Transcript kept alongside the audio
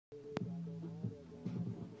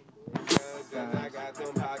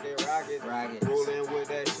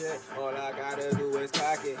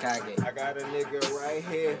got a nigga right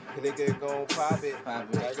here, nigga gon' pop it. I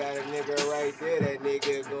got a nigga right there, that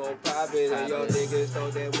nigga gon' pop it. And y'all niggas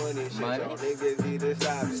talk that money shit, y'all niggas need to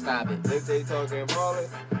stop it. If they talking ballin',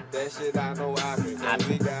 that shit I know happen.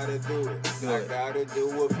 We gotta do it. I gotta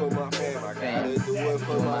do it for my fam. I gotta do it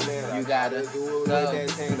for my man. I gotta do it with that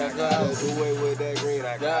chain. I gotta do it with that green.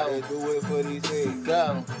 I gotta do it for these things.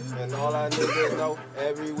 And all I niggas know,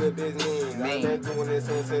 every whip is mean. I've been doing this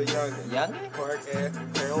since a youngin'. Park Ave,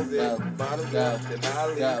 Crownville, Bonneville,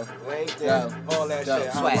 Denali, LinkedIn, all that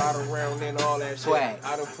shit. I ride around in all that shit.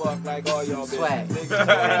 I done fuck like all y'all bitches.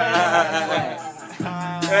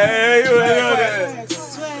 Hey, you know that.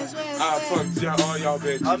 I fucked y'all, all y'all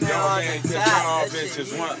bitches. Y'all man, cause y'all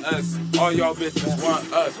bitches want us. All y'all bitches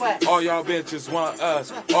want us. All y'all bitches want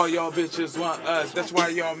us. All y'all bitches want us. That's why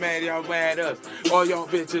y'all mad us. All y'all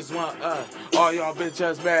bitches want us. All y'all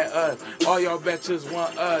bitches mad us. All y'all bitches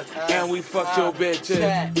want us. And we fuck your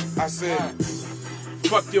bitches. I said,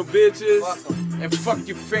 fuck your bitches and fuck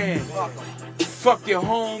your fans. Fuck your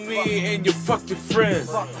homie and you fuck your friends.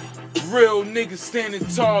 Real niggas standing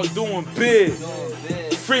tall doing big.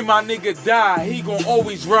 Free my nigga die, he gon'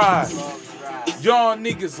 always rise. Y'all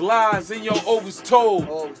niggas lies and y'all always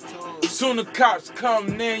told. Soon the cops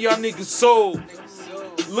come, then y'all niggas sold.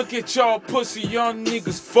 Look at y'all pussy, y'all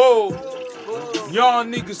niggas fold. Y'all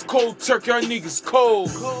niggas cold turk, y'all niggas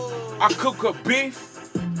cold. I cook up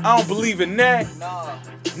beef, I don't believe in that.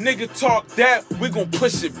 Nigga talk that, we gon'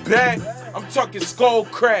 push it back. I'm talking skull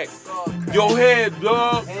crack. Your head,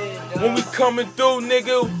 dog. When we coming through,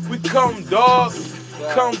 nigga, we come, dog.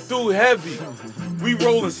 Come through heavy. We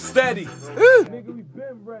rollin' steady. Nigga, we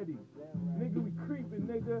been ready. Nigga, we creepin',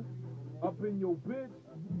 nigga. Up in your bitch.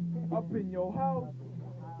 Up in your house.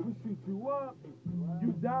 We shoot you up.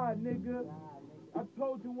 You die, nigga. I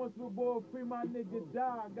told you once before, free my nigga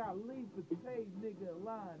die. I got leave for tape, nigga,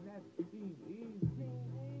 line. That's easy.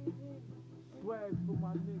 Swag for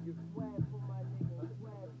my niggas. Swag for my niggas.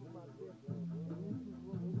 Swag for my bitches. And this is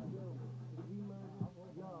what we do. We murder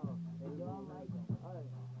y'all. And y'all like us.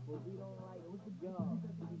 But we don't like it. What's the y'all?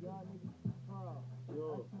 Y'all niggas fraud.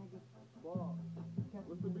 Us niggas ball.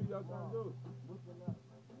 What's the beat y'all trying to do? What's the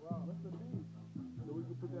beat? So we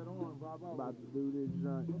can put that on, Rob. About to do this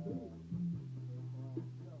joint.